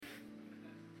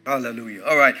Hallelujah.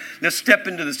 All right, let's step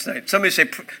into this tonight. Somebody say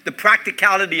the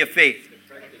practicality of faith.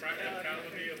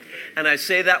 And I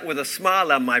say that with a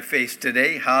smile on my face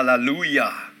today.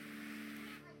 Hallelujah.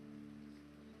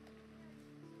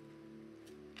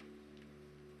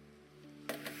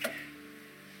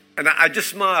 And I just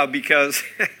smile because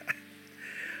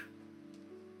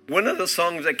one of the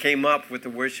songs that came up with the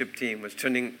worship team was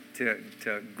turning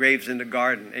to graves in the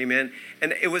garden. Amen.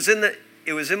 And it was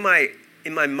in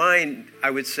my mind, I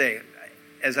would say,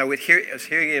 as I was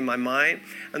hearing it in my mind.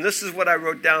 And this is what I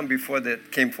wrote down before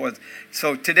that came forth.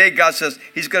 So today God says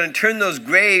he's going to turn those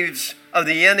graves of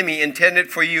the enemy intended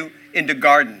for you into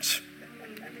gardens.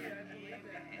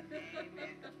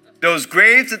 Those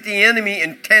graves that the enemy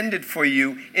intended for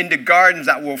you into gardens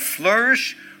that will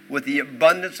flourish with the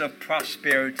abundance of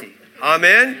prosperity.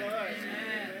 Amen?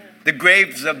 The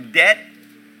graves of debt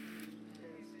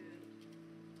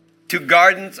to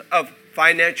gardens of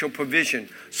financial provision.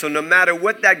 So no matter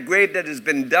what that grave that has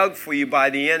been dug for you by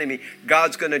the enemy,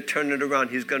 God's going to turn it around.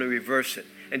 He's going to reverse it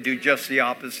and do just the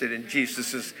opposite in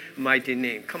Jesus' mighty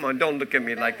name. Come on, don't look at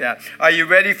me like that. Are you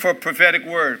ready for a prophetic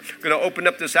word? I'm going to open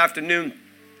up this afternoon,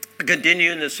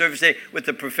 continue in the service today with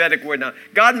the prophetic word. Now,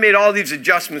 God made all these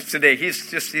adjustments today. He's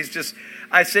just,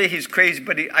 I say he's crazy,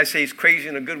 but I say he's crazy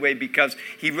in a good way because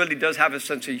he really does have a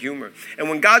sense of humor. And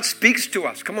when God speaks to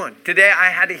us, come on, today I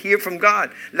had to hear from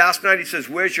God. Last night he says,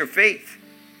 where's your faith?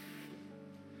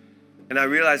 And I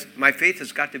realized my faith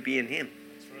has got to be in him,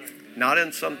 not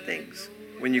in some things.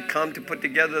 When you come to put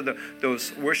together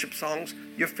those worship songs,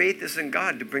 your faith is in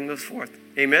God to bring those forth.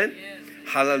 Amen? Yes.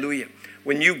 Hallelujah.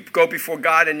 When you go before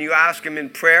God and you ask him in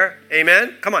prayer,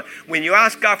 amen? Come on. When you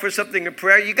ask God for something in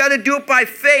prayer, you got to do it by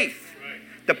faith. Right.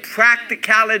 The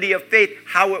practicality of faith,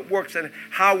 how it works and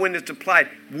how when it's applied,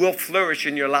 will flourish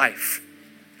in your life.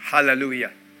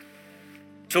 Hallelujah.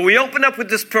 So we open up with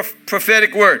this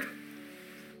prophetic word.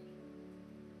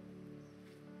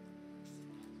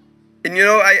 And you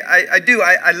know,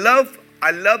 I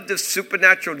love this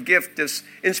supernatural gift, this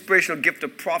inspirational gift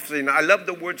of prophecy. And I love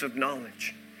the words of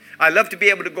knowledge. I love to be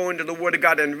able to go into the Word of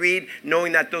God and read,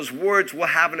 knowing that those words will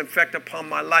have an effect upon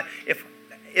my life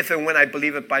if and when I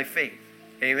believe it by faith.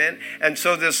 Amen? And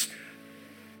so this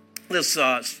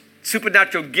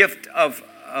supernatural gift of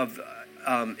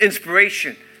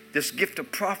inspiration, this gift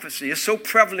of prophecy is so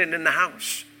prevalent in the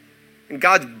house. And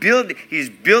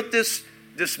He's built this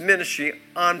ministry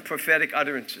on prophetic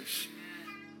utterances.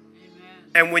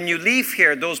 And when you leave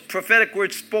here, those prophetic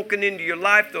words spoken into your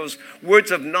life, those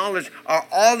words of knowledge are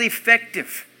all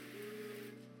effective.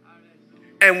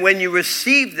 And when you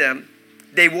receive them,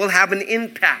 they will have an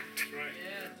impact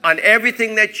on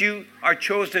everything that you are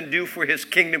chosen to do for his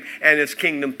kingdom and his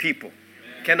kingdom people.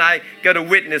 Can I get a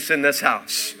witness in this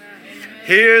house?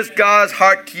 Here's God's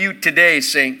heart to you today,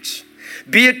 saints.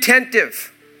 Be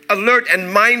attentive, alert,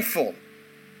 and mindful.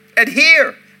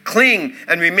 Adhere, cling,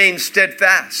 and remain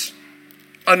steadfast,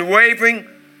 unwavering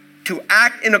to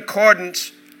act in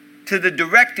accordance to the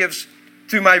directives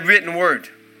through my written word.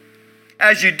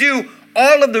 As you do,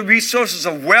 all of the resources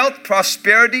of wealth,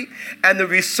 prosperity, and the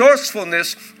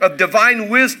resourcefulness of divine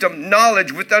wisdom,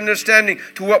 knowledge with understanding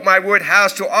to what my word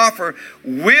has to offer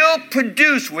will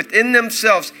produce within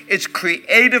themselves its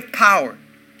creative power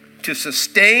to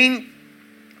sustain,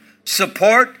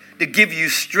 support, to give you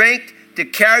strength, to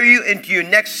carry you into your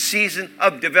next season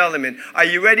of development. Are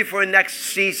you ready for a next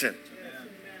season?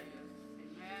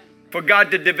 For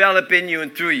God to develop in you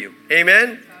and through you.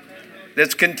 Amen?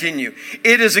 Let's continue.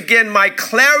 It is again my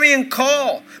clarion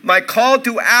call, my call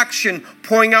to action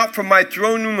pouring out from my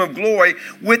throne room of glory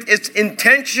with its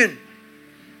intention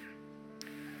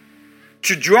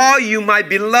to draw you, my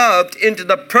beloved, into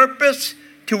the purpose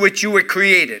to which you were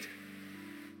created.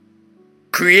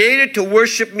 Created to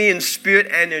worship me in spirit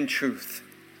and in truth.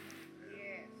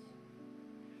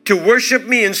 To worship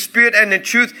me in spirit and in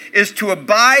truth is to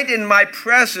abide in my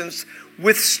presence,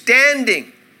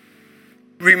 withstanding,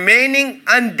 remaining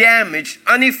undamaged,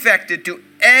 unaffected to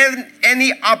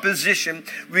any opposition,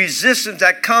 resistance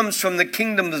that comes from the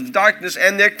kingdoms of darkness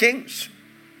and their kings.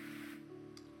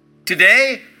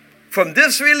 Today, from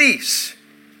this release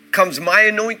comes my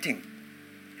anointing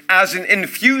as an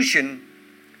infusion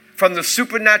from the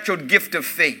supernatural gift of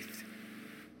faith.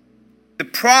 The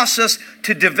process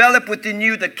to develop within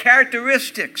you the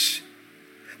characteristics,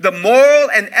 the moral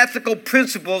and ethical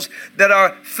principles that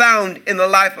are found in the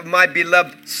life of my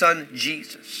beloved Son,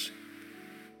 Jesus.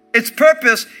 Its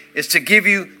purpose is to give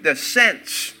you the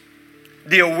sense,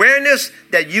 the awareness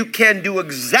that you can do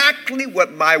exactly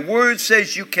what my word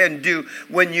says you can do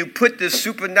when you put this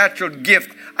supernatural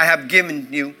gift I have given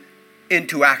you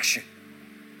into action.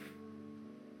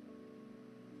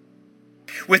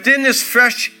 Within this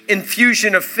fresh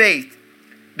infusion of faith,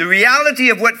 the reality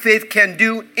of what faith can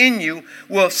do in you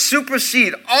will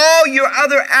supersede all your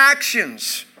other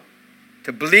actions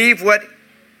to believe what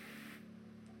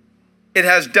it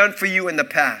has done for you in the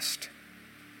past.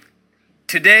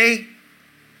 Today,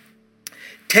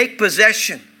 take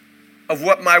possession of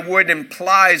what my word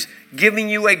implies, giving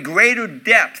you a greater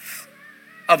depth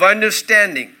of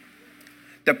understanding,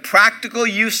 the practical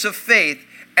use of faith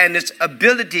and its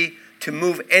ability to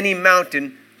move any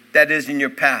mountain that is in your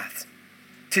path,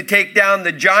 to take down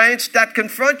the giants that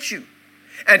confront you,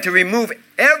 and to remove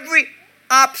every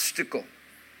obstacle,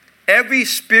 every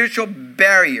spiritual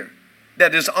barrier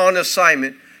that is on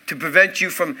assignment to prevent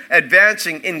you from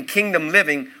advancing in kingdom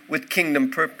living with kingdom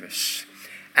purpose.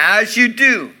 As you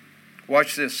do,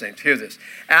 watch this, saints, hear this.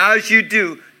 As you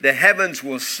do, the heavens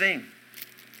will sing.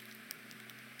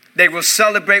 They will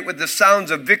celebrate with the sounds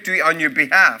of victory on your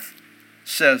behalf,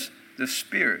 says the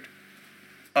Spirit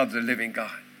of the living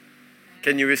God.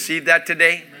 Can you receive that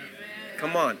today?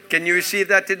 Come on. Can you receive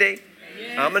that today?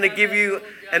 I'm going to give you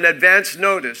an advance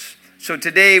notice. So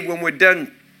today, when we're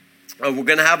done, we're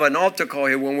going to have an altar call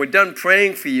here. When we're done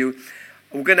praying for you,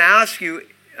 we're going to ask you,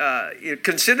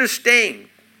 consider staying.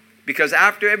 Because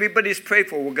after everybody's prayed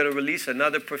for, we're going to release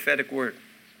another prophetic word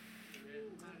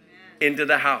into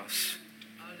the house.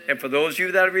 And for those of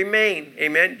you that remain,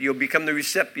 amen, you'll become the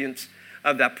recipients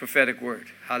of that prophetic word.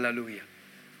 Hallelujah.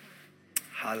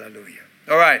 Hallelujah.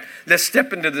 All right, let's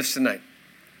step into this tonight.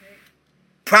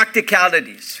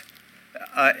 Practicalities.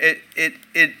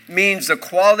 It means the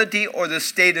quality or the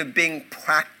state of being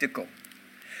practical.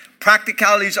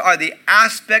 Practicalities are the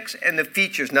aspects and the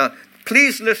features. Now,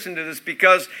 please listen to this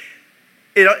because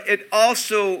it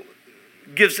also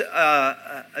gives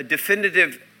a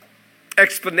definitive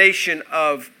explanation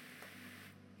of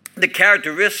the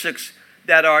characteristics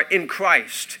that are in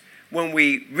Christ when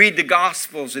we read the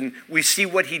Gospels and we see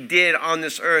what he did on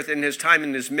this earth in his time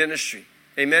in his ministry.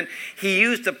 Amen. He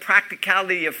used the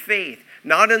practicality of faith,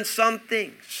 not in some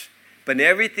things, but in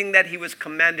everything that he was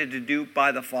commanded to do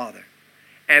by the Father.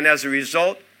 And as a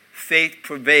result, faith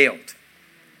prevailed.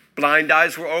 Blind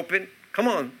eyes were opened. Come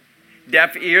on.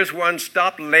 Deaf ears were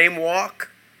unstopped. Lame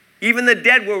walk. Even the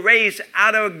dead were raised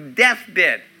out of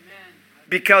deathbed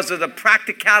because of the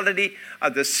practicality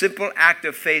of the simple act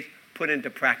of faith put into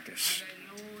practice.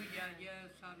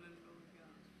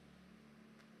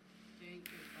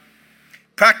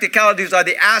 Practicalities are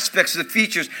the aspects, the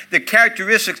features, the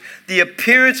characteristics, the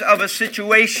appearance of a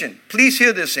situation. Please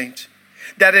hear this, saints.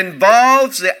 That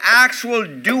involves the actual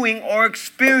doing or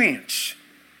experience.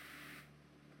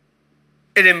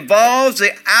 It involves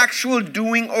the actual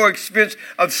doing or experience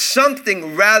of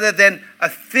something rather than a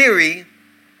theory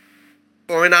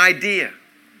or an idea.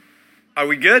 Are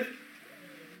we good?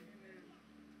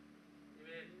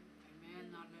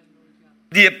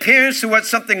 The appearance of what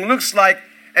something looks like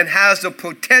and has the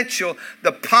potential,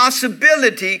 the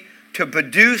possibility to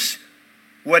produce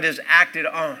what is acted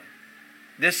on.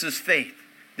 This is faith.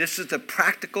 This is the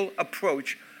practical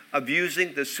approach of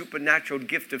using the supernatural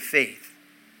gift of faith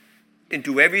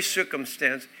into every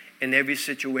circumstance and every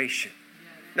situation.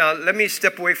 Now, let me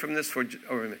step away from this for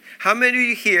a minute. How many of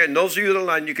you here, and those of you on the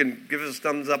line, you can give us a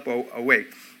thumbs up or away.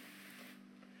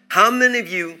 How many of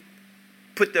you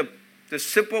put the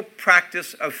simple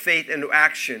practice of faith into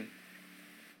action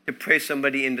to pray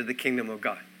somebody into the kingdom of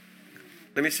God?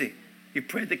 Let me see. You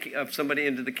prayed somebody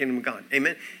into the kingdom of God.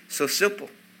 Amen? So simple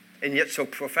and yet so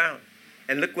profound.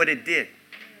 And look what it did.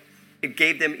 It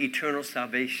gave them eternal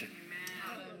salvation.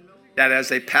 That as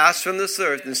they pass from this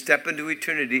earth and step into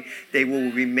eternity, they will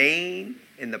remain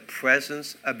in the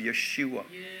presence of Yeshua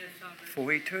for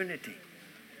eternity.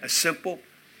 A simple,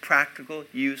 practical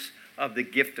use of the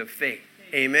gift of faith.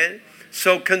 Amen?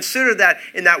 So consider that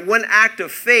in that one act of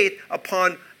faith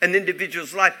upon an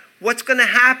individual's life, what's going to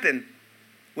happen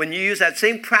when you use that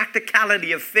same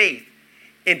practicality of faith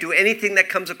into anything that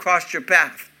comes across your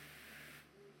path?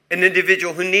 An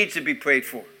individual who needs to be prayed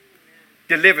for.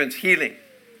 Deliverance, healing.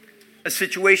 A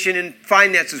situation in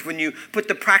finances when you put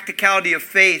the practicality of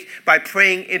faith by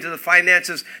praying into the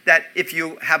finances that if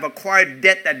you have acquired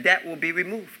debt, that debt will be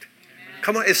removed.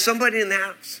 Come on, is somebody in the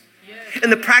house?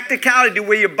 And the practicality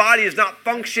where your body is not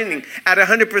functioning at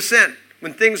 100%,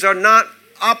 when things are not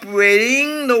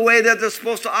operating the way that they're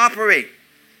supposed to operate.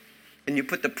 And you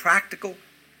put the practical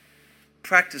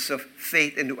practice of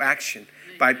faith into action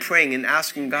by praying and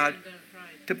asking God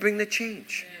to bring the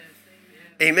change.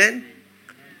 Amen?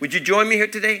 Would you join me here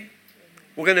today?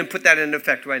 We're going to put that into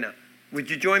effect right now. Would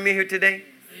you join me here today?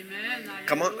 Amen.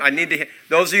 Come on, I need to hear.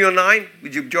 Those of you online,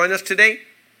 would you join us today?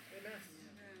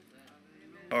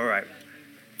 All right.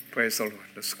 Praise the Lord.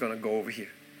 This is going to go over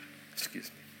here. Excuse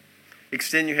me.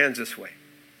 Extend your hands this way.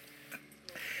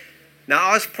 Now,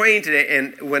 I was praying today,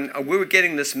 and when we were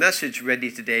getting this message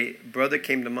ready today, brother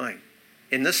came to mind.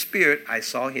 In the spirit, I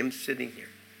saw him sitting here.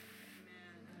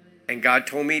 And God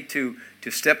told me to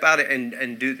step out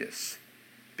and do this.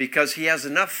 Because he has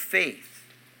enough faith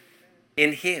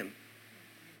in him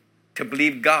to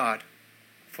believe God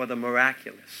for the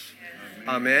miraculous.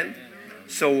 Amen.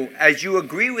 So as you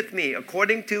agree with me,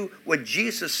 according to what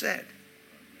Jesus said,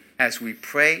 as we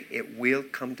pray, it will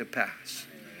come to pass.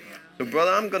 So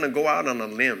brother, I'm going to go out on a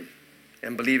limb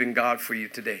and believe in God for you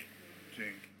today.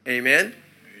 Amen.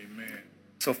 Amen.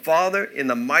 So Father, in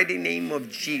the mighty name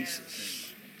of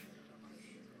Jesus,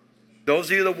 those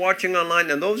of you that are watching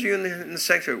online and those of you in the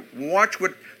sanctuary, watch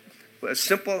what a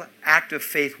simple act of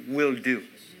faith will do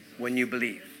when you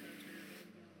believe.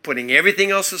 Putting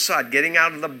everything else aside, getting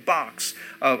out of the box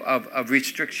of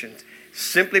restrictions,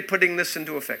 simply putting this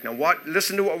into effect. Now,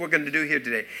 listen to what we're going to do here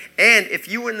today. And if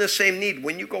you are in the same need,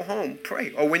 when you go home,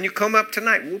 pray. Or when you come up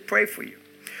tonight, we'll pray for you.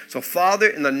 So, Father,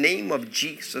 in the name of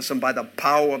Jesus and by the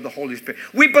power of the Holy Spirit,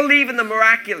 we believe in the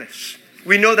miraculous.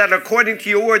 We know that according to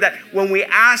your word, that when we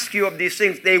ask you of these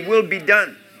things, they will be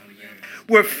done.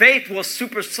 Where faith will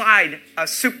supersede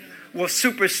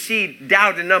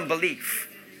doubt and unbelief.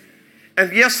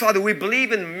 And yes, Father, we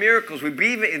believe in miracles. We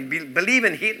believe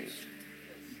in healings.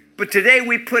 But today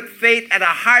we put faith at a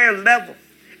higher level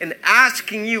in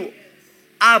asking you,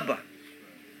 Abba,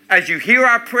 as you hear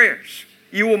our prayers,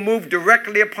 you will move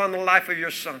directly upon the life of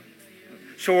your son.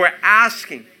 So we're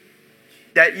asking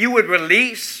that you would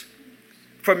release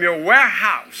from your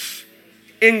warehouse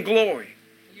in glory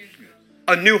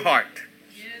a new heart.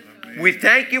 We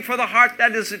thank you for the heart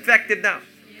that is affected now.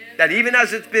 That even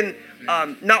as it's been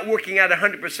not working at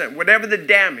 100%, whatever the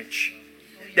damage,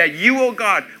 that you, oh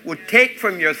God, would take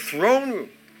from your throne room,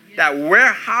 that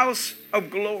warehouse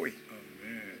of glory,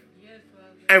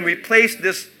 and replace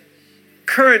this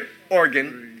current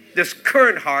organ, this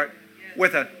current heart,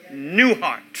 with a new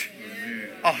heart,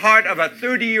 a heart of a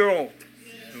 30-year-old,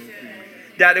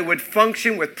 that it would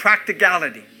function with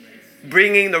practicality,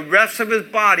 bringing the rest of his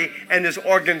body and his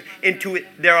organs into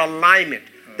their alignment,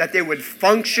 that they would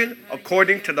function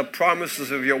according to the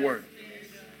promises of your word.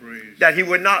 That he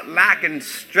would not lack in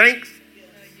strength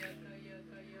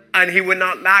and he would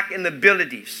not lack in the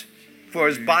abilities for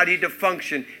his body to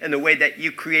function in the way that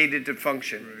you created to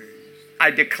function.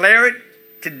 I declare it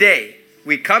today.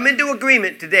 We come into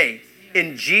agreement today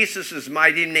in Jesus'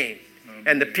 mighty name.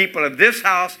 And the people of this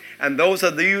house and those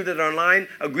of you that are online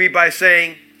agree by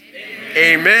saying,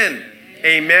 Amen.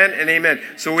 Amen and amen.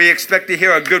 So we expect to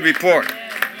hear a good report.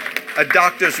 A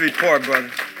doctor's report, brother.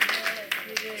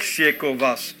 You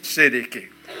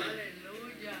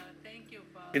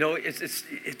know,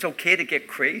 it's okay to get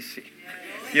crazy.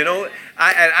 You know,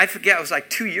 I forget, it was like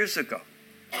 2 years ago.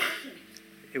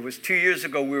 It was 2 years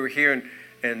ago we were here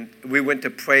and we went to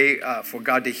pray for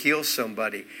God to heal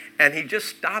somebody. And he just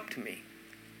stopped me.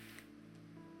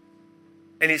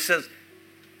 And he says,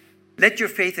 let your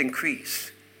faith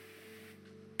increase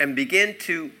and begin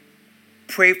to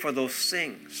pray for those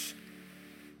things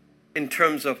in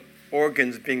terms of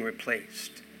organs being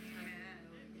replaced.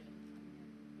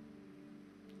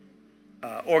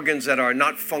 Organs that are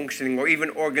not functioning, or even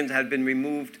organs that have been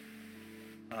removed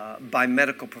by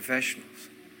medical professionals.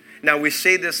 Now we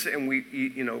say this, and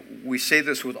we say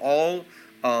this with all,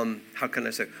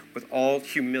 with all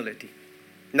humility.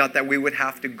 Not that we would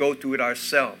have to go through it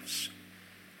ourselves,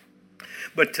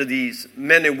 but to these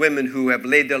men and women who have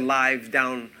laid their lives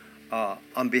down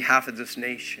on behalf of this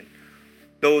nation.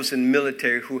 Those in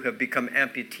military who have become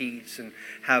amputees and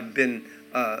have been,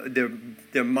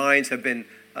 their minds have been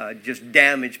just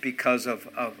damaged because of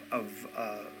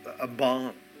a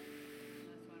bomb.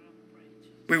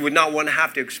 We would not want to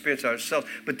have to experience ourselves,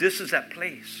 but this is that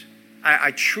place.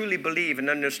 I truly believe and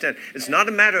understand. It's not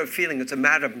a matter of feeling, it's a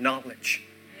matter of knowledge.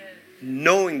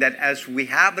 Knowing that as we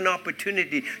have an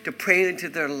opportunity to pray into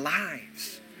their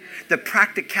lives, the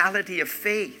practicality of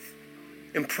faith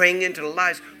in praying into the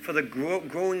lives for the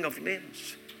growing of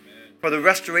limbs, for the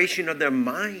restoration of their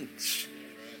minds,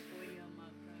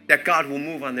 that God will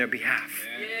move on their behalf.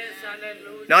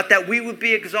 Not that we would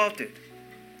be exalted,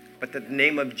 but that the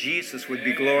name of Jesus would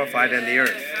be glorified in the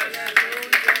earth.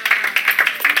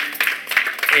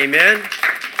 Amen.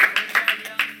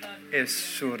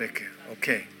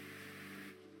 Okay.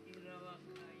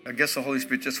 I guess the Holy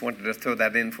Spirit just wanted to throw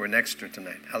that in for an extra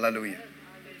tonight. Hallelujah.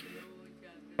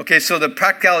 Okay, so the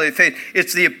practicality of faith.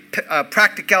 It's the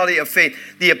practicality of faith.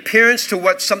 The appearance to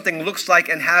what something looks like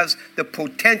and has the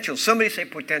potential. Somebody say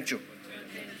potential.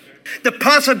 The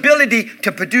possibility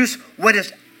to produce what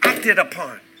is acted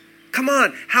upon. Come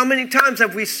on, how many times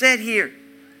have we said here,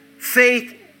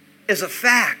 faith is a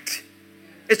fact.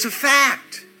 It's a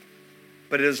fact,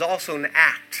 but it is also an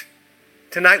act.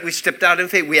 Tonight we stepped out in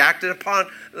faith. We acted upon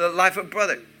the life of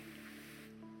brother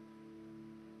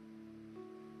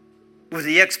with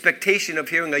the expectation of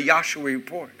hearing a Yahshua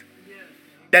report.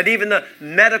 That even the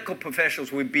medical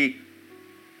professionals would be,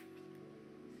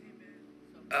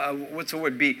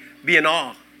 be in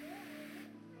awe.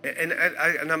 And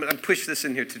I'm push this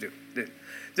in here to do.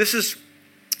 This is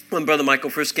when Brother Michael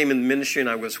first came in the ministry, and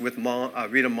I was with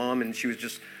Rita Mom, and she was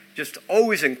just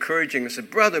always encouraging. I said,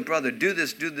 brother, do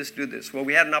this, do this, do this. Well,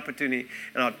 we had an opportunity,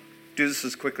 and I'll do this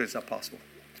as quickly as I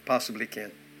possibly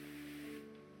can.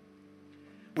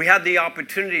 We had the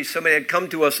opportunity. Somebody had come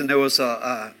to us, and there was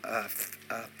a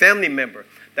family member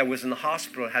that was in the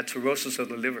hospital, had cirrhosis of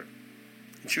the liver.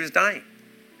 And she was dying.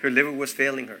 Her liver was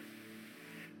failing her.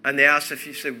 And they asked if,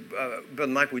 she said,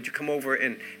 Brother Michael, would you come over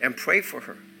and pray for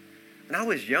her? And I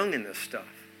was young in this stuff.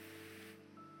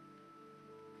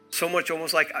 So much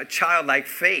almost like a childlike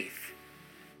faith.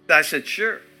 That I said,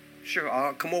 sure,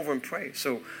 I'll come over and pray.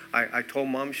 So I told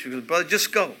Mom, she goes, brother,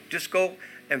 just go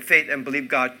and faith and believe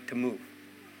God to move.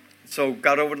 So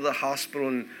got over to the hospital,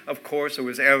 and of course there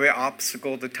was every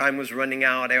obstacle. The time was running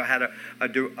out. I had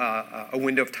a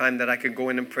window of time that I could go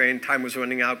in and pray, and time was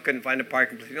running out. Couldn't find a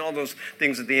parking place. All those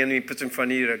things that the enemy puts in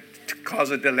front of you to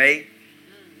cause a delay.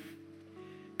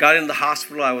 Got in the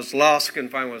hospital. I was lost. Couldn't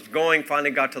find where I was going.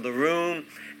 Finally got to the room.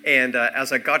 And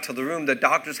as I got to the room, the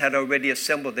doctors had already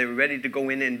assembled. They were ready to go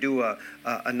in and do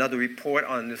another report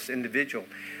on this individual.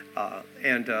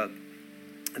 The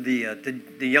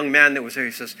young man that was there,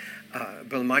 he says,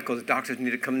 Brother Michael, the doctors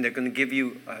need to come in. They're going to give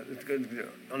you,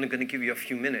 only going to give you a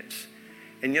few minutes.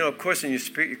 And, of course, in your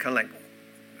spirit, you're kind of like,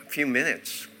 a few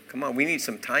minutes? Come on, we need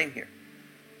some time here.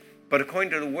 But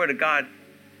according to the Word of God,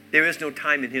 there is no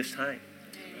time in His time.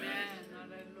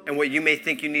 And what you may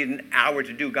think you need an hour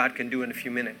to do, God can do in a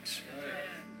few minutes.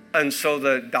 And so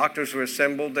the doctors were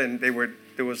assembled, and there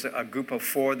was a group of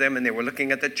 4 of them, and they were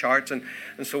looking at the charts. And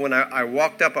so when I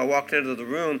walked into the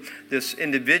room, this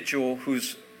individual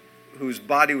whose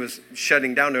body was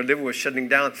shutting down, her liver was shutting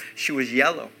down, she was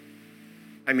yellow.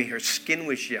 I mean, her skin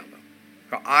was yellow.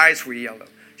 Her eyes were yellow.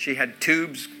 She had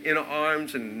tubes in her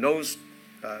arms and nose,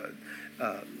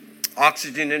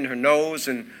 oxygen in her nose,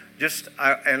 and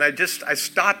I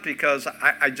stopped because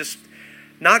I just,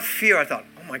 not fear, I thought,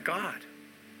 oh my God,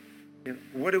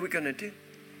 what are we going to do?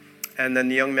 And then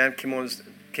the young man came over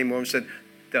and said,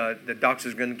 the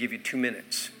doctor's going to give you 2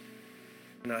 minutes.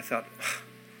 And I thought, oh.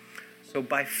 So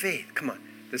by faith, come on,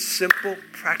 the simple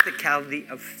practicality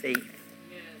of faith.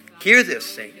 Hear this,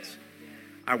 saints.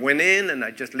 I went in and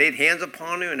I just laid hands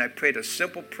upon her, and I prayed a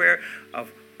simple prayer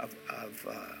of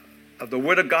the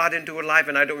Word of God into her life.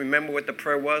 And I don't remember what the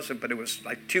prayer was, but it was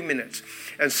like 2 minutes.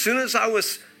 As soon as I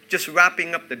was just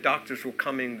wrapping up, the doctors were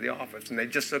coming to the office, and they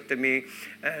just looked at me,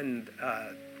 and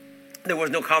there was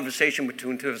no conversation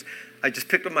between us. I just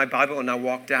picked up my Bible and I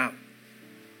walked out.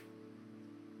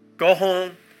 Go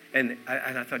home. And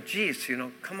I thought, geez,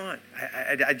 come on.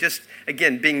 I just,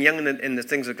 again, being young in the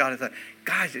things of God, I thought,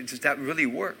 guys, does that really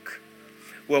work?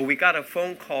 Well, we got a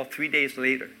phone call 3 days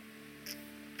later.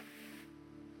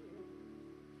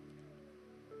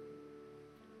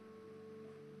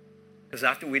 Because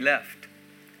after we left,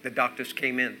 the doctors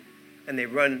came in, and they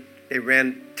ran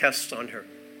tests on her.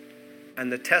 And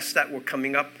the tests that were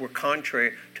coming up were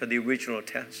contrary to the original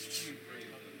tests.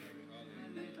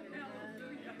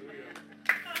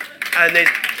 And they,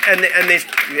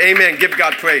 amen, give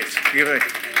God praise.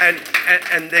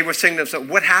 And they were saying to themselves,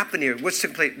 what happened here? What's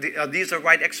took place? Are these the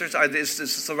right exercise? Is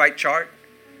this the right chart?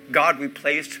 God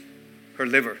replaced her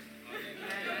liver.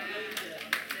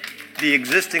 The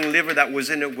existing liver that was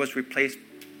in it was replaced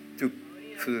through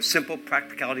the simple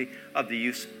practicality of the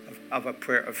use of a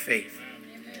prayer of faith.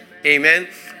 Amen.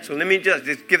 So let me just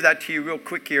give that to you real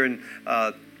quick here. And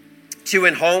she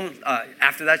went home.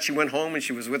 After that, she went home and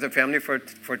she was with her family for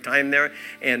a time there.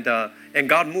 And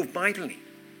God moved mightily.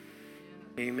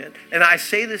 Amen. And I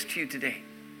say this to you today.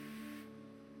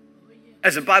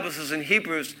 As the Bible says in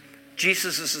Hebrews,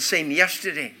 Jesus is the same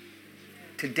yesterday,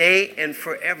 today, and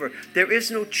forever. There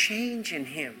is no change in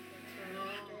Him.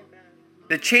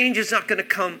 The change is not going to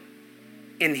come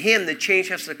in Him. The change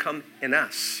has to come in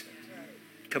us.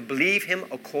 To believe Him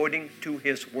according to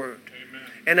His Word.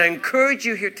 And I encourage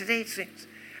you here today, saints,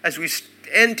 as we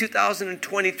end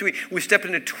 2023, we step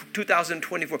into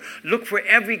 2024. Look for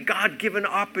every God-given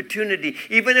opportunity,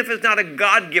 even if it's not a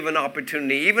God-given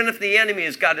opportunity, even if the enemy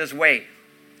has got his way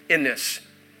in this.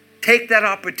 Take that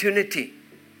opportunity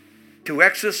to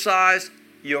exercise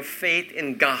your faith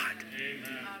in God,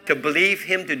 to believe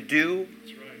him to do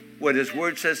what his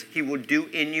word says he will do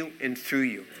in you and through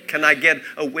you. Can I get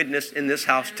a witness in this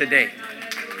house today?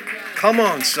 Come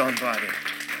on, somebody.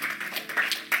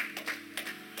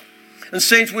 And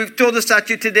saints, we've told this at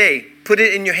you today. Put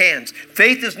it in your hands.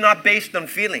 Faith is not based on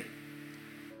feeling.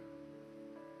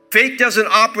 Faith doesn't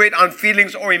operate on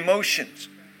feelings or emotions.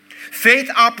 Faith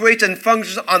operates and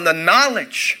functions on the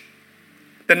knowledge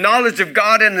of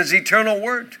God and his eternal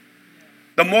word.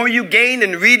 The more you gain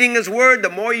in reading his word, the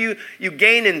more you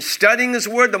gain in studying his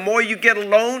word, the more you get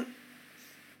alone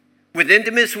with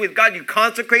intimacy with God, you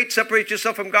consecrate, separate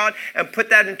yourself from God, and put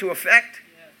that into effect,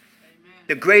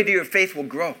 the greater your faith will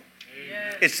grow.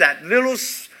 Yes. It's that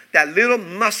little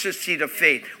mustard seed of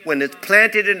faith. When it's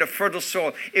planted in the fertile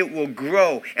soil, it will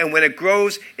grow. And when it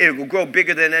grows, it will grow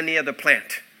bigger than any other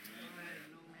plant.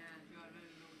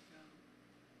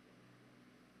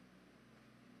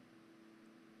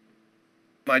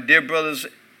 My dear brothers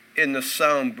in the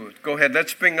sound booth, go ahead.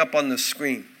 Let's bring up on the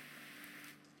screen.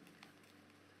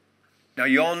 Now,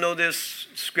 you all know this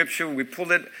scripture. We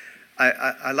pulled it.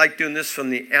 I like doing this from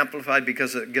the Amplified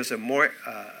because it gives a more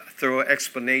thorough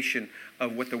explanation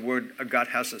of what the Word of God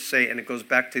has to say, and it goes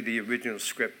back to the original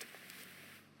script.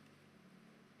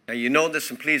 Now, you know this,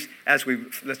 and please, let's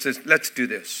do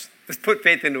this. Let's put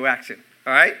faith into action,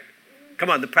 all right? Come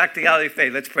on, the practicality of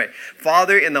faith. Let's pray.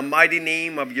 Father, in the mighty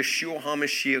name of Yeshua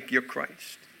HaMashiach, your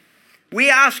Christ, we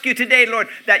ask you today, Lord,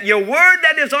 that your word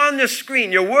that is on the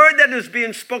screen, your word that is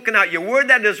being spoken out, your word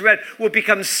that is read will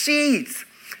become seeds,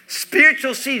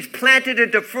 spiritual seeds planted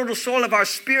into fertile soil of our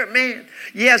spirit man.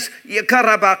 Yes,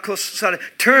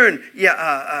 turn,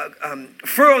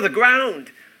 furrow the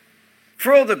ground.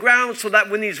 Furrow the ground so that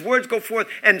when these words go forth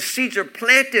and seeds are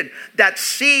planted, that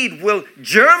seed will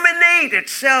germinate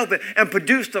itself and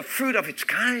produce the fruit of its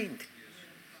kind.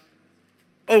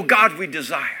 Oh God, we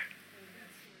desire.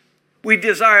 We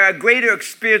desire a greater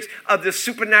experience of the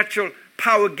supernatural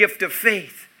power gift of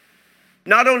faith.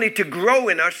 Not only to grow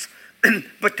in us,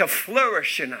 but to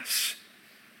flourish in us.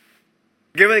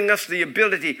 Giving us the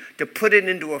ability to put it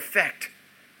into effect,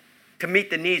 to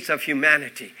meet the needs of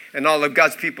humanity. And all of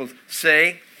God's people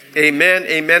say, amen,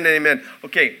 amen, and amen.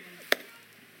 Okay,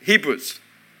 Hebrews.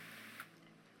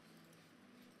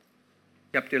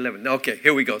 Chapter 11. Okay,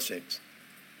 here we go, saints.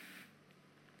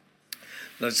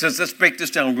 Let's break this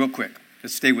down real quick.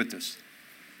 Let's stay with this.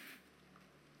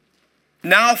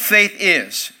 Now faith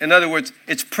is, in other words,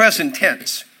 it's present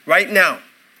tense. Right now,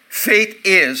 faith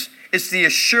is, it's the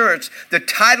assurance, the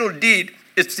title deed,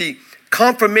 it's the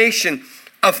confirmation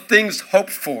of things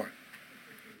hoped for,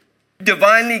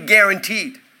 divinely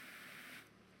guaranteed.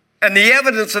 And the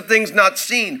evidence of things not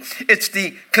seen. It's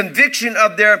the conviction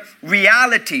of their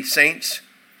reality, saints.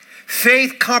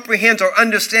 Faith comprehends or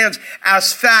understands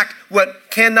as fact what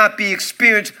cannot be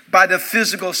experienced by the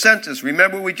physical senses.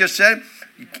 Remember what we just said?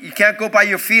 You can't go by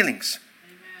your feelings.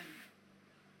 Amen.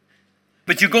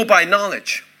 But you go by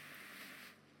knowledge.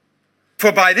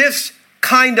 For by this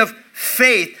kind of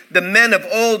faith, the men of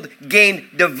old gained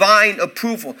divine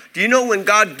approval. Do you know when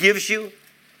God gave you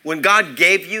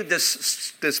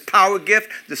this power gift,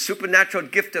 the supernatural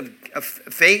gift of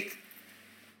faith,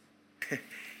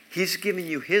 he's giving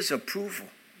you his approval.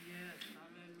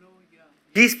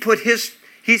 Yes,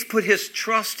 he's put his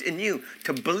trust in you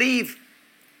to believe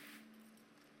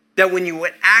that when you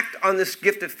would act on this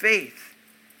gift of faith,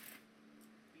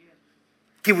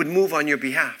 he would move on your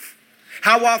behalf.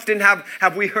 How often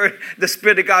have we heard the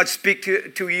Spirit of God speak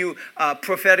to you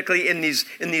prophetically in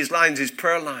these lines, these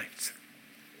prayer lines?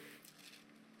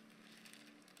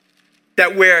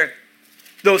 That where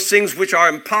those things which are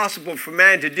impossible for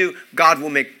man to do, God will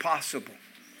make possible.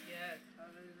 Yes.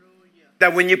 Hallelujah.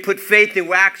 That when you put faith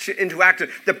into action,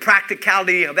 the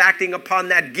practicality of acting upon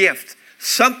that gift,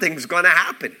 something's going to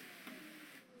happen.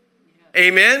 Yes.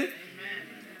 Amen?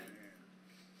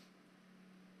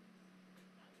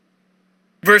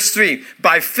 Verse 3,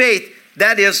 by faith,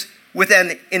 that is, with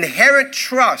an inherent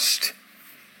trust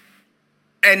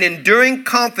and enduring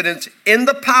confidence in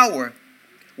the power,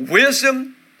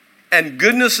 wisdom, and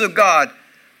goodness of God,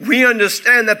 we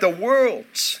understand that the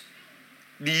worlds,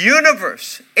 the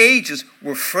universe, ages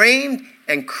were framed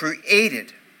and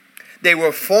created. They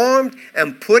were formed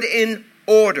and put in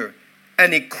order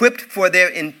and equipped for their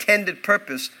intended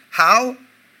purpose. How?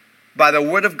 By the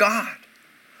word of God.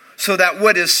 So that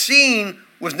what is seen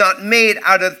was not made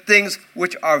out of things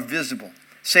which are visible.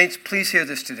 Saints, please hear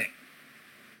this today.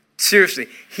 Seriously,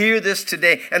 hear this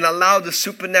today and allow the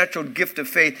supernatural gift of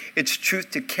faith, its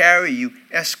truth, to carry you,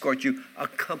 escort you,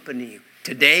 accompany you.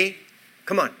 Today,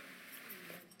 come on.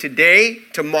 today,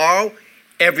 tomorrow,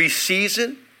 every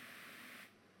season,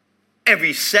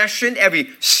 every session, every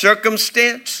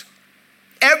circumstance,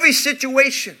 every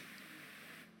situation,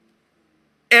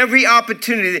 every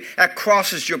opportunity that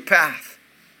crosses your path.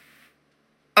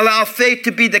 Allow faith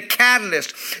to be the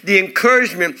catalyst, the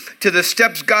encouragement to the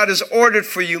steps God has ordered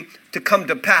for you to come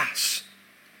to pass.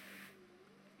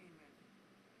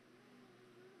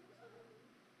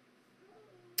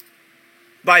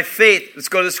 By faith, let's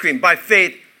go to the screen. By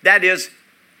faith, that is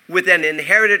with an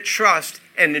inherited trust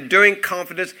and enduring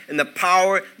confidence in the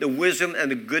power, the wisdom,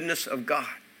 and the goodness of God.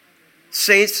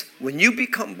 Saints, when you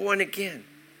become born again,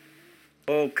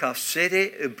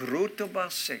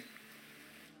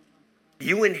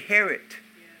 you inherit.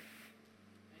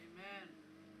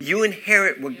 You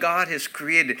inherit what God has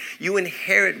created. You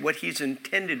inherit what He's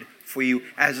intended for you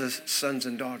as His sons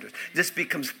and daughters. This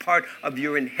becomes part of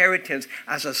your inheritance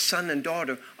as a son and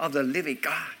daughter of the living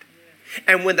God.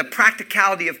 And when the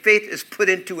practicality of faith is put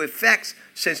into effect,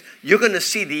 since you're going to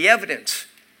see the evidence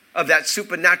of that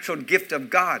supernatural gift of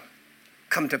God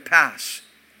come to pass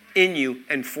in you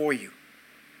and for you.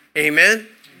 Amen?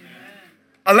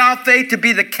 Allow faith to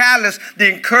be the catalyst,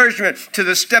 the encouragement to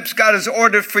the steps God has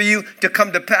ordered for you to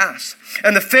come to pass.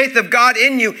 And the faith of God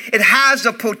in you, it has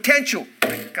the potential,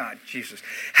 God, Jesus,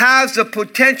 has the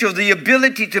potential, the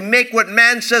ability to make what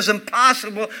man says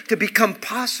impossible to become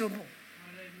possible.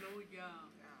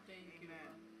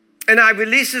 And I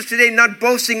release this today, not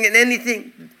boasting in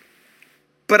anything,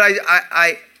 but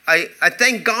I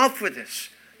thank God for this,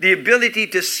 the ability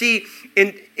to see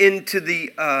into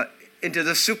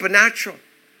the supernatural,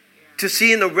 to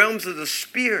see in the realms of the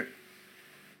Spirit,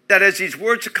 that as these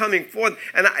words are coming forth,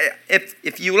 and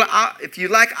if you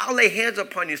like, I'll lay hands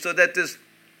upon you so that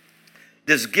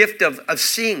this gift of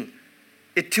seeing,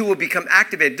 it too will become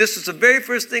activated. This is the very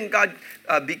first thing God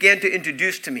began to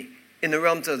introduce to me in the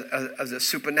realms of the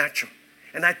supernatural.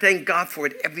 And I thank God for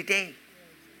it every day.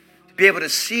 To be able to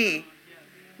see,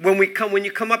 when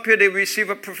you come up here to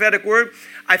receive a prophetic word,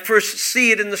 I first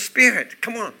see it in the Spirit.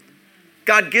 Come on.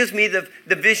 God gives me the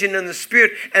vision in the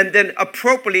Spirit, and then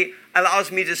appropriately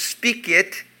allows me to speak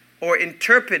it or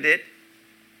interpret it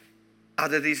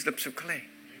out of these lips of clay.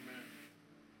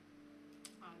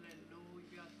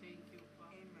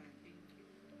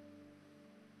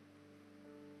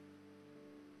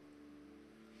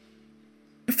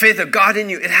 The faith of God in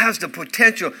you, it has the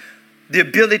potential, the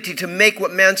ability to make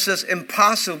what man says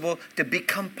impossible to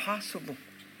become possible.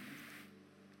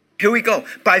 Here we go.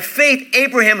 By faith,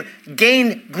 Abraham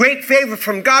gained great favor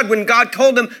from God when God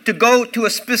told him to go to a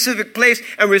specific place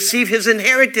and receive his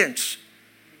inheritance.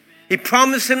 He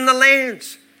promised him the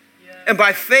lands. And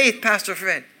by faith, Pastor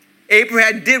Fred,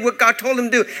 Abraham did what God told him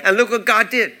to do. And look what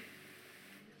God did.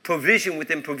 Provision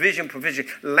within provision.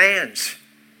 Lands.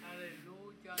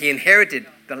 He inherited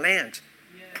the lands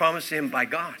promised to him by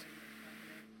God.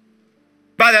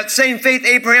 By that same faith,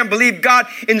 Abraham believed God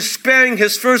in sparing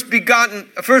his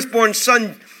firstborn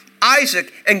son,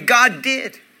 Isaac, and God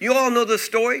did. You all know the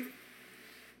story.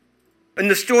 In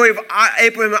the story of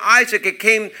Abraham and Isaac,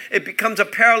 it becomes a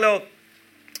parallel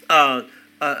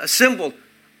a symbol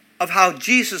of how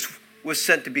Jesus was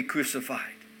sent to be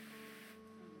crucified.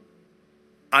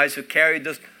 Isaac carried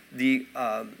the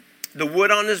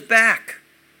wood on his back.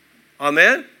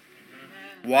 Amen?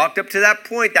 Walked up to that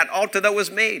point, that altar that was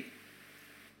made,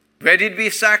 ready to be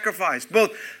sacrificed.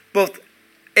 Both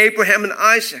Abraham and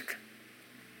Isaac.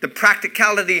 The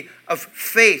practicality of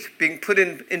faith being put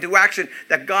into action,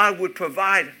 that God would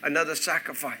provide another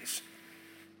sacrifice.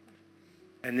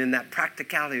 And in that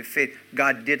practicality of faith,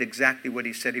 God did exactly what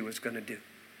He said He was going to do.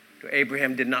 So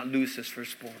Abraham did not lose his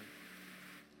firstborn.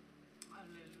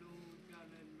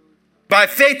 By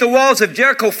faith, the walls of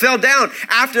Jericho fell down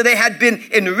after they had been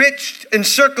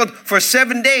encircled for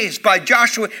 7 days by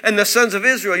Joshua and the sons of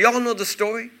Israel. Y'all know the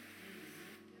story?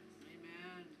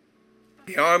 Amen.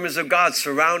 The armies of God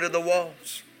surrounded the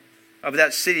walls of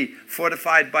that city,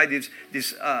 fortified by these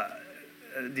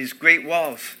great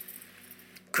walls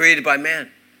created by man.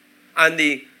 And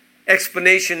the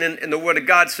explanation in the Word of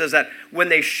God says that when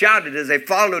they shouted, as they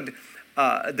followed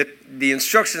the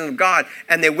instructions of God,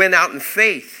 and they went out in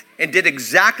faith and did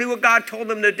exactly what God told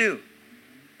them to do,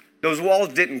 those walls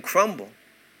didn't crumble.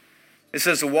 It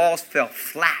says the walls fell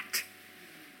flat.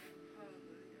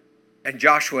 And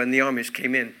Joshua and the armies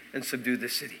came in and subdued the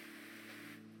city.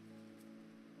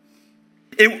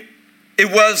 It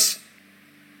was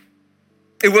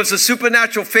a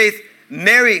supernatural faith.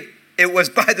 It was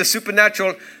by the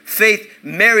supernatural faith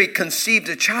Mary conceived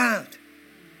a child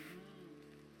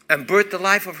and birthed the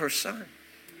life of her son.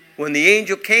 When the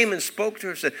angel came and spoke to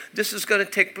her, said, this is going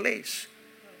to take place.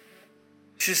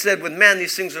 She said, with man,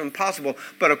 these things are impossible,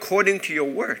 but according to your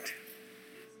word,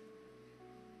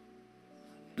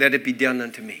 let it be done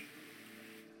unto me.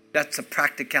 That's the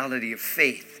practicality of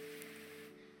faith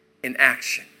in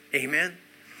action. Amen?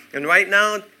 And right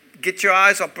now, get your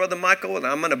eyes off Brother Micheal, and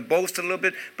I'm going to boast a little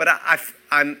bit, but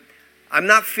I'm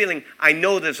not feeling, I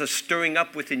know there's a stirring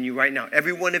up within you right now.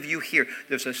 Every one of you here,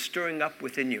 there's a stirring up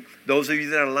within you. Those of you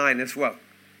that are online as well.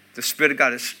 The Spirit of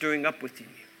God is stirring up within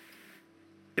you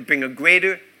to bring a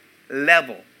greater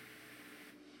level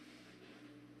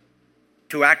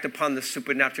to act upon the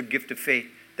supernatural gift of faith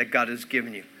that God has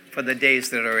given you for the days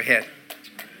that are ahead.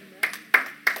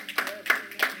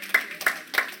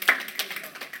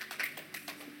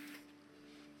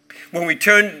 When we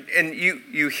turn, and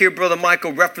you hear Brother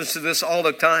Micheal reference to this all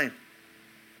the time.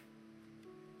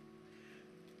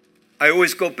 I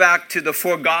always go back to the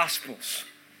 4 Gospels.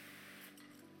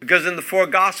 Because in the 4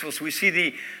 Gospels, we see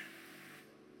the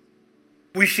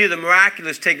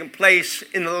miraculous taking place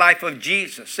in the life of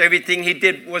Jesus. Everything he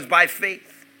did was by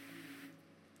faith.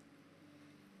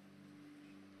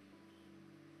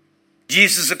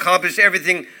 Jesus accomplished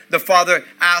everything the Father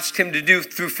asked him to do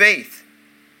through faith.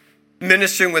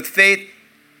 Ministering with faith,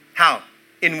 how?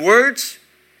 In words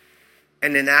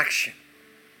and in action.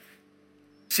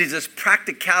 See, this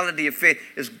practicality of faith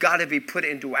has got to be put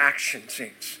into action,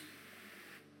 saints.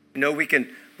 You know, we can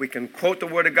quote the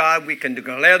Word of God, we can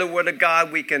declare the Word of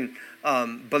God, we can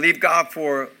believe God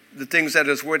for the things that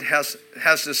His Word has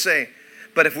to say.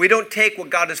 But if we don't take what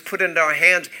God has put into our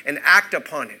hands and act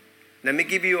upon it, let me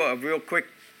give you a real quick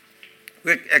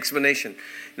explanation.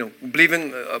 You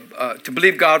know, to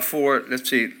believe God for, let's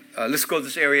go to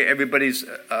this area everybody's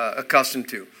accustomed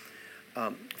to.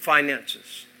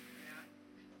 Finances.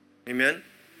 Amen?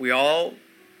 We all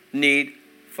need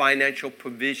financial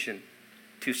provision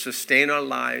to sustain our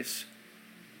lives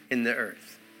in the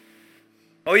earth.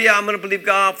 Oh yeah, I'm going to believe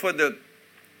God for the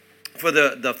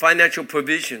financial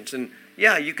provisions. And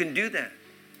yeah, you can do that.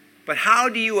 But how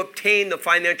do you obtain the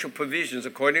financial provisions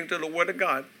according to the Word of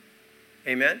God?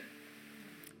 Amen?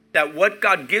 That what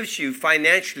God gives you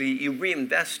financially, you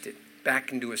reinvest it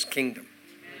back into His kingdom.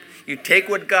 You take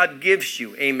what God gives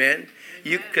you, amen?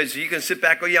 Because you can sit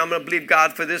back, oh yeah, I'm going to believe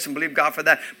God for this and believe God for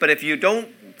that. But if you don't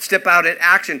step out in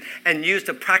action and use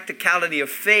the practicality of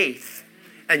faith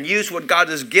and use what God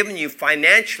has given you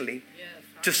financially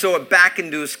to sow it back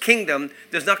into His kingdom,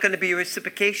 there's not going to be a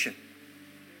reciprocation.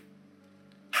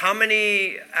 How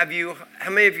many of you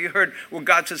heard where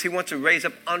God says He wants to raise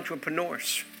up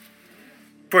entrepreneurs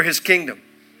for His kingdom?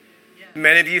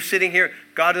 Many of you sitting here,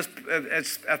 God has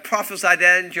prophesied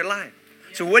that into your life.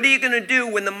 So what are you going to do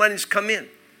when the money's come in?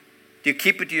 Do you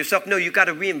keep it to yourself? No, you got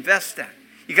to reinvest that.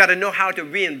 You got to know how to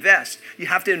reinvest. You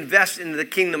have to invest into the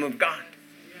kingdom of God.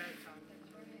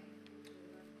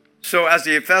 So as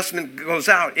the investment goes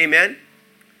out, amen,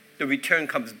 the return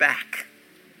comes back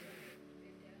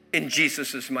in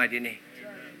Jesus' mighty name.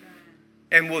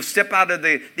 And we'll step out of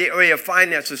the area of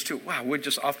finances too. Wow, we're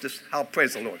just off this.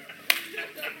 Praise the Lord.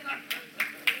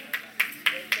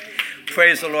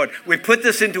 Praise the Lord. We put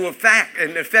this into effect,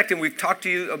 and we've talked to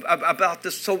you about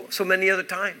this so many other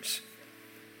times.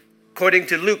 According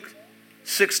to Luke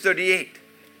 6:38,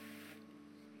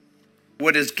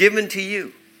 what is given to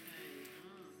you,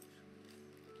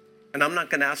 and I'm not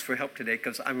going to ask for help today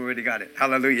because I've already got it.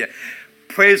 Hallelujah.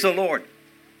 Praise the Lord.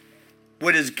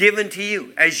 What is given to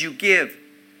you, as you give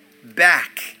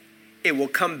back, it will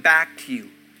come back to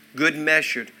you, good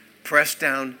measured, pressed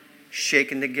down,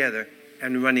 shaken together,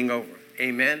 and running over.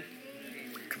 Amen?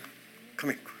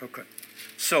 Come here, real quick.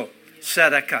 So,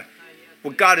 Sadaka.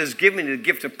 What God has given me, the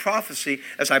gift of prophecy,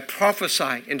 as I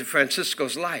prophesy into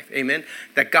Francisco's life, amen,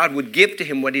 that God would give to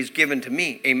him what He's given to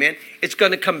me, amen, it's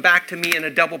going to come back to me in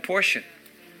a double portion.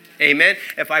 Amen.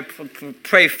 If I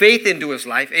pray faith into his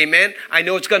life, amen, I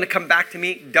know it's going to come back to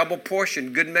me double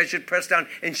portion, good measured, pressed down,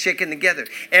 and shaken together.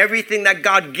 Everything that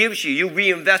God gives you, you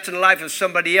reinvest in the life of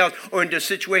somebody else or into a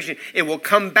situation, it will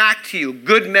come back to you,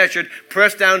 good measured,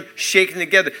 pressed down, shaken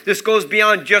together. This goes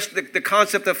beyond just the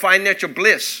concept of financial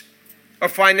bliss or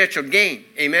financial gain,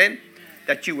 amen,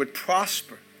 that you would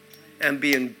prosper and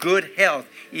be in good health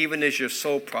even as your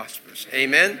soul prospers.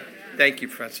 Amen. Thank you,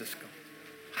 Francisco.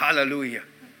 Hallelujah.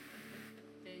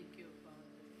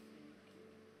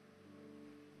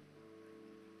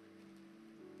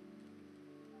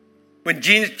 When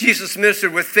Jesus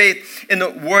ministered with faith in the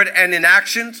word and in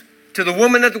actions to the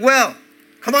woman at the well.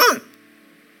 Come on.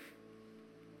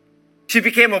 She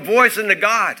became a voice unto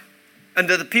God and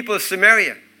to the people of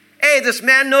Samaria. Hey, this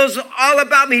man knows all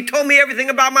about me. He told me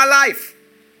everything about my life.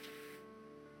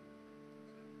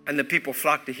 And the people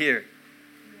flocked to hear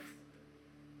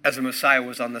as the Messiah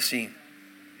was on the scene.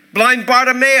 Blind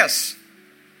Bartimaeus,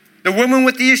 the woman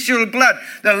with the issue of blood,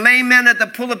 the lame man at the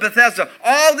pool of Bethesda.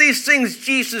 All these things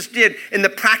Jesus did in the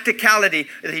practicality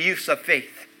of the use of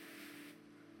faith.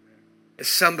 Is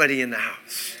somebody in the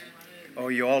house? Oh,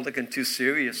 you're all looking too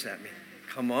serious at me.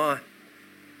 Come on.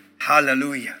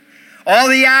 Hallelujah. All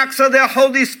the acts of the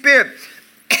Holy Spirit,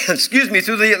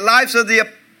 through the lives of the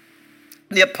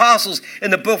apostles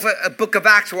in the book of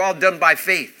Acts were all done by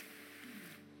faith.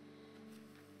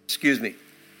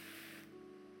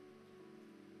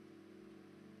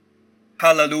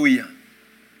 Hallelujah.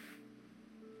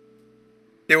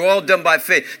 They were all done by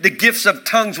faith. The gifts of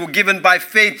tongues were given by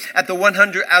faith at the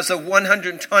 100, as the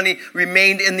 120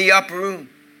 remained in the upper room.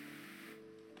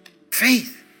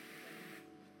 Faith.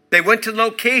 They went to the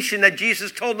location that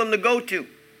Jesus told them to go to.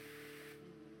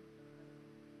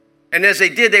 And as they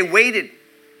did, they waited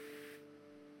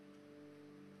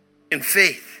in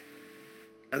faith.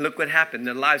 And look what happened.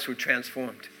 Their lives were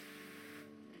transformed.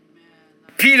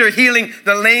 Peter healing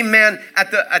the lame man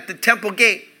at the temple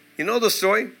gate. You know the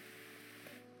story?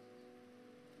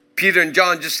 Peter and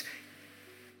John just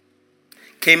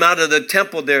came out of the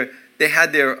temple. They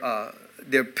had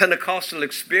their Pentecostal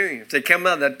experience. They came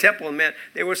out of the temple, and man,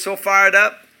 they were so fired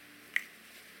up,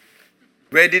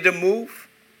 ready to move.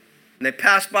 And they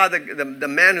passed by the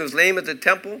man who was lame at the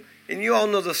temple. And you all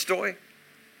know the story.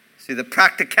 See, the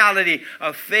practicality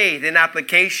of faith in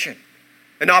application.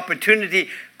 An opportunity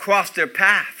crossed their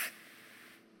path.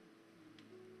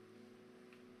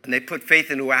 And they put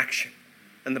faith into action.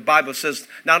 And the Bible says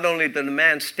not only did the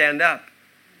man stand up,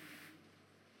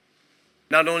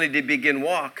 not only did he begin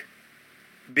walk,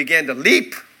 he began to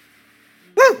leap.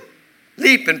 Woo!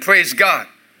 Leap and praise God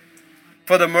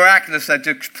for the miraculous that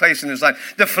took place in his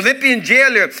life. The Philippian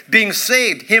jailer being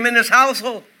saved, him and his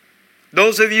household.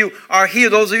 Those of you are here,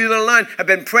 those of you that are online have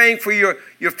been praying for your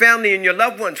family and your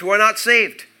loved ones who are not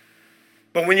saved.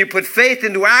 But when you put faith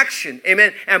into action,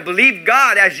 amen, and believe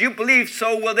God, as you believe,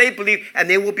 so will they believe, and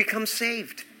they will become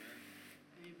saved.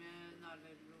 Amen.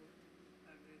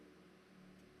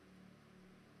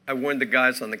 I warned the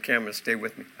guys on the camera, stay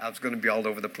with me. I was going to be all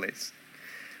over the place.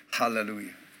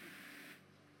 Hallelujah.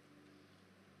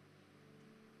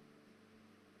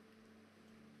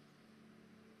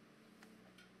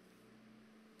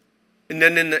 And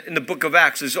then in the book of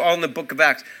Acts, it's all in the book of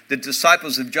Acts, the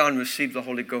disciples of John received the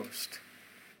Holy Ghost.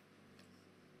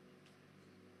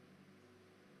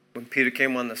 When Peter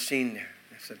came on the scene there,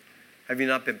 they said, have you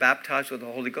not been baptized with the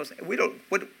Holy Ghost? We don't,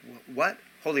 what?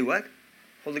 Holy what?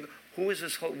 Holy, who is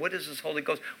this? What is this Holy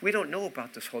Ghost? We don't know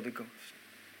about this Holy Ghost.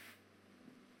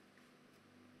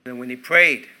 And when he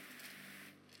prayed,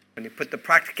 when he put the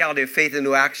practicality of faith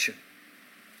into action,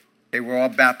 they were all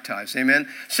baptized. Amen.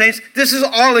 Saints, this is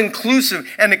all inclusive,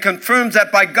 and it confirms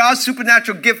that by God's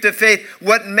supernatural gift of faith,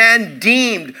 what man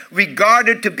deemed,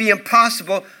 regarded to be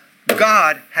impossible,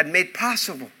 God had made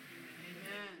possible.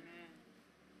 Amen.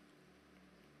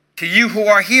 To you who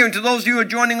are here and to those of you who are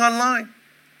joining online.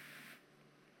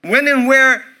 When,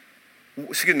 where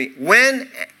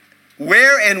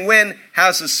and when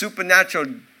has the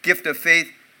supernatural gift of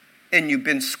faith in you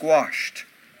been squashed?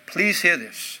 Please hear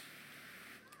this.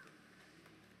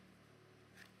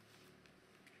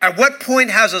 At what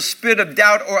point has a spirit of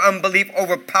doubt or unbelief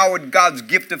overpowered God's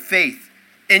gift of faith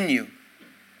in you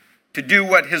to do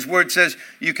what his word says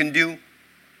you can do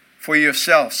for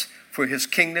yourselves, for his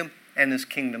kingdom and his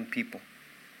kingdom people?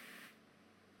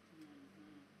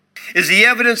 Is the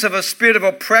evidence of a spirit of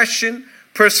oppression,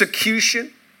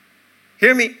 persecution,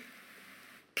 hear me,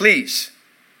 please,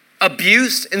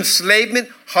 abuse, enslavement,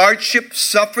 hardship,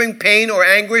 suffering, pain, or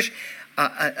anguish,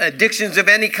 addictions of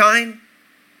any kind?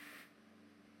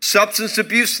 Substance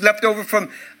abuse left over from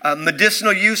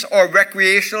medicinal use or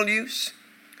recreational use?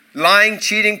 Lying,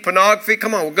 cheating, pornography.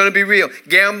 Come on, we're going to be real.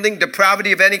 Gambling,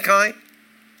 depravity of any kind.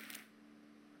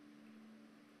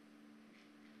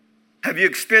 Have you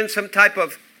experienced some type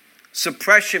of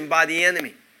suppression by the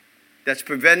enemy that's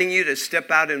preventing you to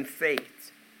step out in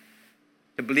faith,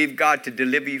 to believe God to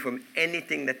deliver you from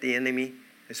anything that the enemy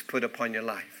has put upon your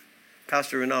life?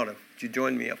 Pastor Ronaldo, would you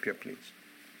join me up here, please?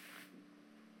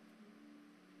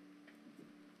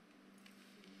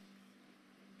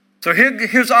 So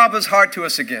here's Abba's heart to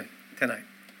us again tonight.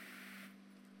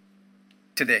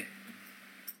 Today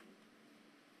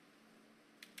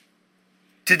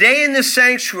in this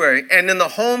sanctuary and in the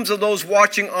homes of those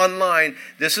watching online,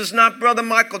 this is not Brother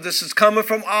Michael. This is coming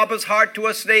from Abba's heart to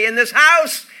us today in this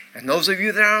house. And those of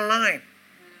you that are online.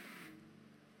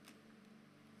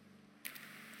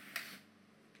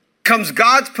 Comes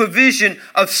God's provision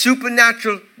of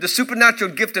the supernatural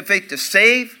gift of faith to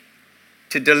save,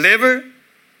 to deliver,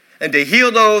 and to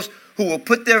heal those who will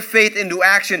put their faith into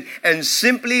action and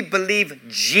simply believe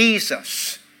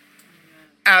Jesus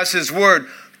as his word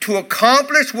to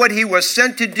accomplish what he was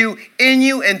sent to do in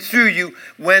you and through you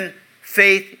when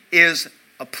faith is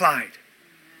applied.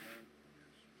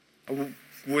 I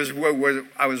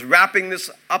was wrapping this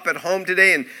up at home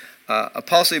today, and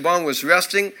Apostle Yvonne was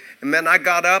resting, and then I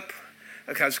got up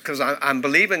because I'm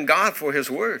believing God for his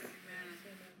word,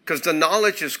 because the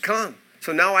knowledge has come.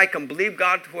 So now I can believe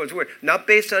God for his word, not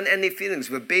based on any feelings,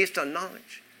 but based on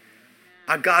knowledge.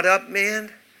 I got up,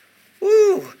 man.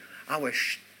 I was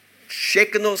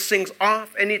shaking those things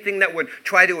off. Anything that would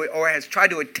try to, or has tried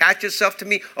to attach itself to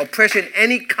me, oppression,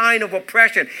 any kind of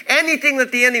oppression, anything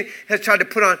that the enemy has tried to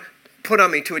put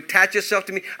on me to attach itself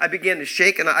to me, I began to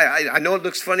shake. And I know it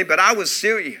looks funny, but I was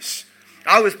serious.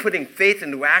 I was putting faith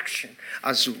into action. I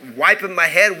was wiping my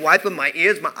head, wiping my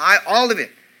ears, my eye, all of it.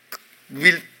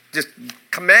 Just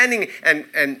commanding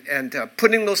and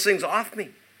putting those things off me.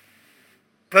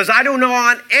 Because I do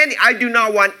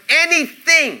not want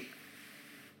anything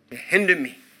to hinder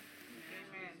me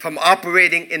from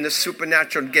operating in the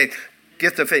supernatural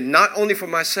gift of faith, not only for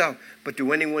myself, but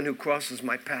to anyone who crosses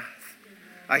my path.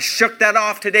 I shook that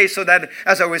off today so that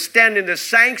as I was standing in the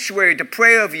sanctuary to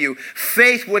pray over you,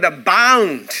 faith would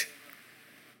abound,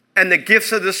 and the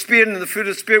gifts of the Spirit and the fruit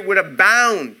of the Spirit would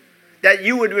abound, that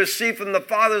you would receive from the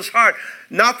Father's heart,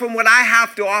 not from what I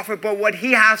have to offer, but what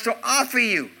he has to offer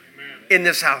you in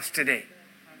this house today.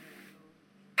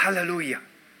 Hallelujah.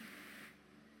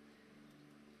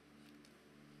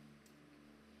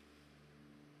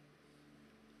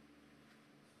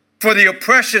 For the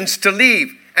oppressions to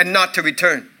leave and not to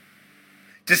return.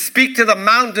 To speak to the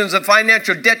mountains of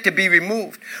financial debt to be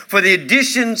removed. For the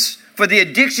addictions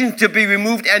to be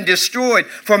removed and destroyed.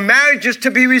 For marriages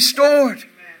to be restored.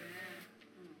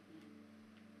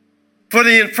 For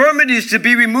the infirmities to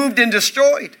be removed and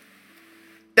destroyed.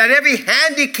 That every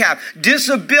handicap,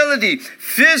 disability,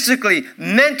 physically,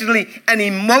 mentally, and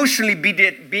emotionally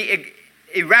be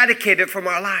eradicated from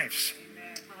our lives.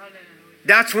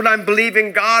 That's what I'm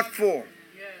believing God for.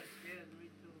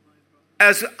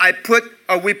 As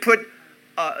we put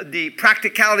the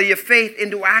practicality of faith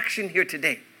into action here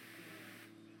today.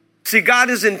 See, God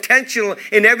is intentional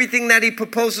in everything that he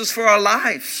proposes for our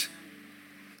lives.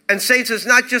 And saints, it's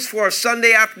not just for a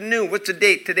Sunday afternoon. What's the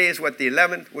date? Today is what, the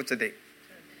 11th? What's the date?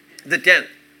 The 10th.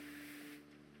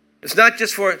 It's not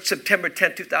just for September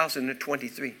 10th,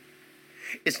 2023.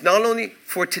 It's not only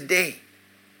for today,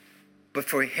 but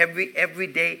for every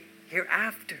day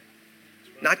hereafter.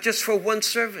 Not just for one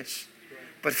service,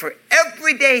 but for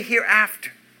every day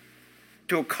hereafter,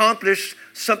 to accomplish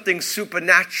something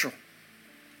supernatural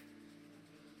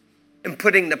in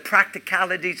putting the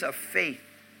practicalities of faith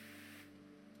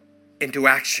into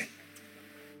action.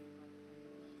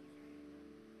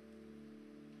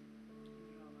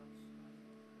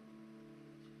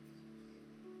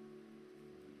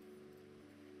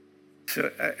 So,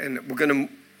 and we're going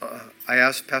to, I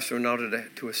asked Pastor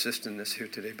Ronaldo to assist in this here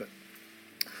today. But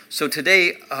so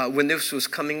today, when this was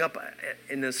coming up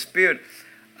in the spirit,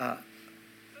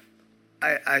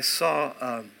 I saw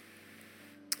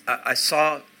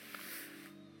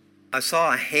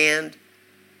a hand,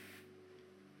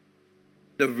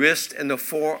 the wrist and the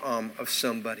forearm of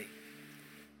somebody.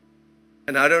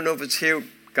 And I don't know if it's here,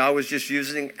 God was just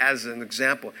using it as an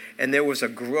example. And there was a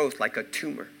growth like a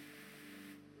tumor.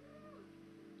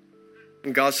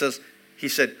 And God says, he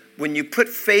said, when you put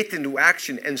faith into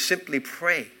action and simply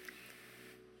pray,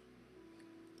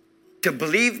 to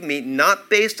believe me, not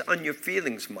based on your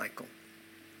feelings, Michael,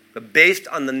 but based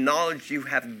on the knowledge you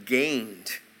have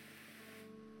gained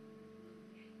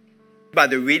by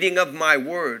the reading of my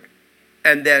word,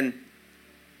 and then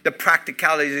the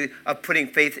practicality of putting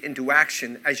faith into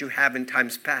action as you have in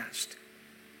times past.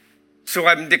 So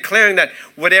I'm declaring that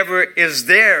whatever is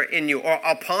there in you or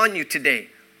upon you today,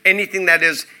 anything that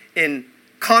is in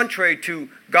contrary to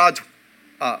God's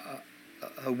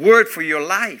word for your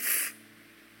life,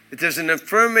 if there's an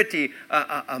infirmity,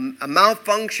 a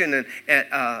malfunction, and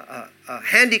a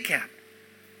handicap,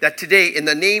 that today, in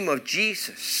the name of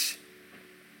Jesus,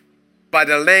 by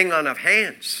the laying on of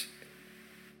hands,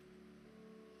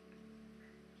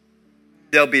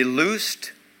 they'll be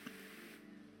loosed,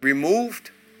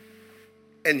 removed,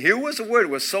 and here was the word, it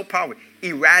was so powerful,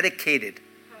 eradicated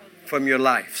from your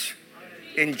lives.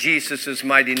 In Jesus'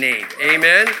 mighty name.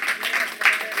 Amen.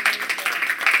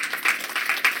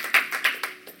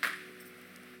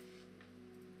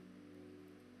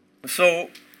 So,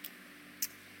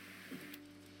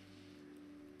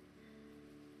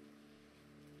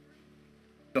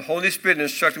 the The Holy Spirit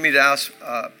instructed me to ask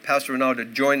Pastor Ronaldo to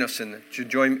join us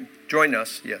join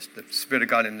us. Yes, the Spirit of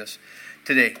God in this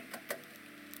today.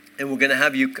 And we're going to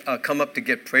have you come up to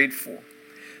get prayed for.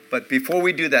 But before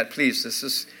we do that, please, this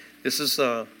is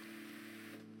an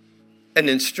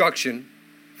instruction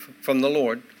from the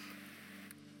Lord.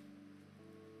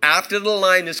 After the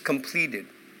line is completed,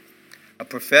 a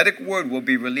prophetic word will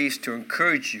be released to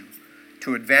encourage you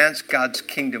to advance God's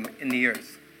kingdom in the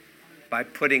earth by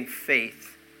putting faith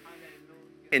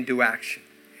into action.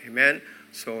 Amen?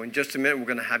 So in just a minute, we're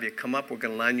going to have you come up. We're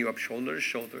going to line you up shoulder to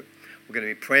shoulder. We're going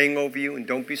to be praying over you, and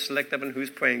don't be selective on who's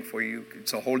praying for you.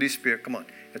 It's the Holy Spirit. Come on.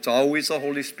 It's always the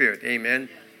Holy Spirit. Amen?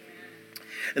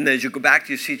 And then as you go back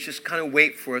to your seats, just kind of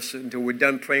wait for us until we're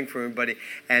done praying for everybody.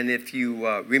 And if you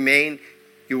remain,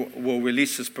 you will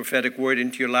release this prophetic word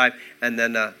into your life, and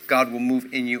then God will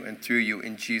move in you and through you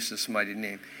in Jesus' mighty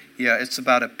name. Yeah, it's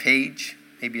about a page,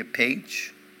 maybe a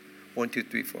page. 1, 2,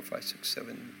 3, 4, 5, 6,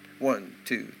 7. 1,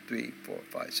 2, 3, 4,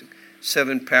 5, 6.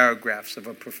 7 paragraphs of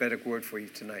a prophetic word for you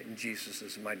tonight in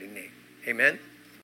Jesus' mighty name. Amen.